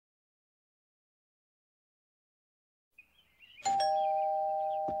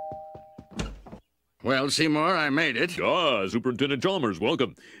Well, Seymour, I made it. Ah, Superintendent Chalmers,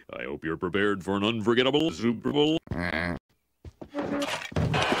 welcome. I hope you're prepared for an unforgettable Super Bowl.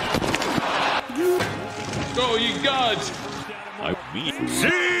 Oh, you gods! I mean...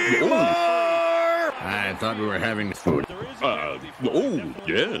 Seymour! I thought we were having food. Oh,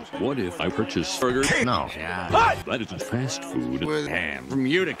 yes. What if I purchase burgers? No. Yeah. That isn't fast food. With ham from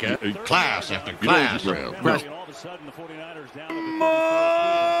Utica. Class after You know, class. no. All of a sudden, the 49ers down.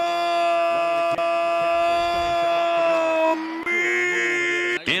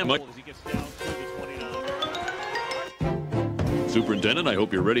 Damn it. Superintendent, I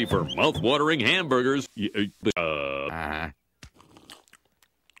hope you're ready for mouth-watering hamburgers.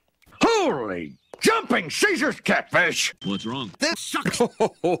 Holy jumping Caesar's catfish! What's wrong? This sucks.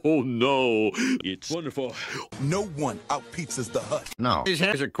 Oh, no. It's wonderful. No one out-pizzas the hut. No, his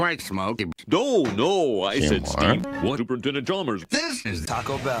hands are quite smoky. No, I said Seymour. Steve. What, Superintendent Chalmers? This is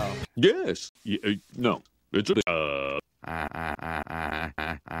Taco Bell. Yes. No. It's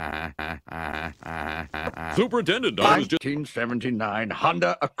Superintendent, I was just... 1979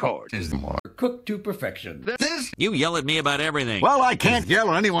 Honda Accord is more cooked to perfection. This? You yell at me about everything. Well, I can't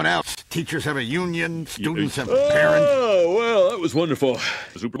yell at anyone else. Teachers have a union, students have parents. Oh, well, that was wonderful.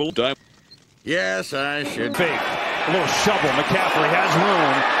 Super Bowl time. Yes, I should. Fake. A little shovel. McCaffrey has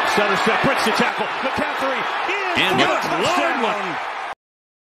room. Center step. Breaks the tackle. McCaffrey in. And touchdown.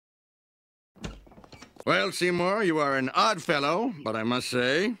 Well, Seymour, you are an odd fellow, but I must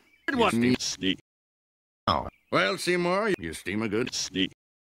say... It wasn't sneak. Oh. Well, Seymour, you steam a good... Sneak.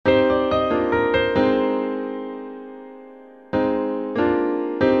 We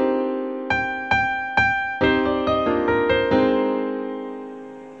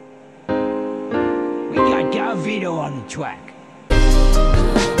got Galvito on the track.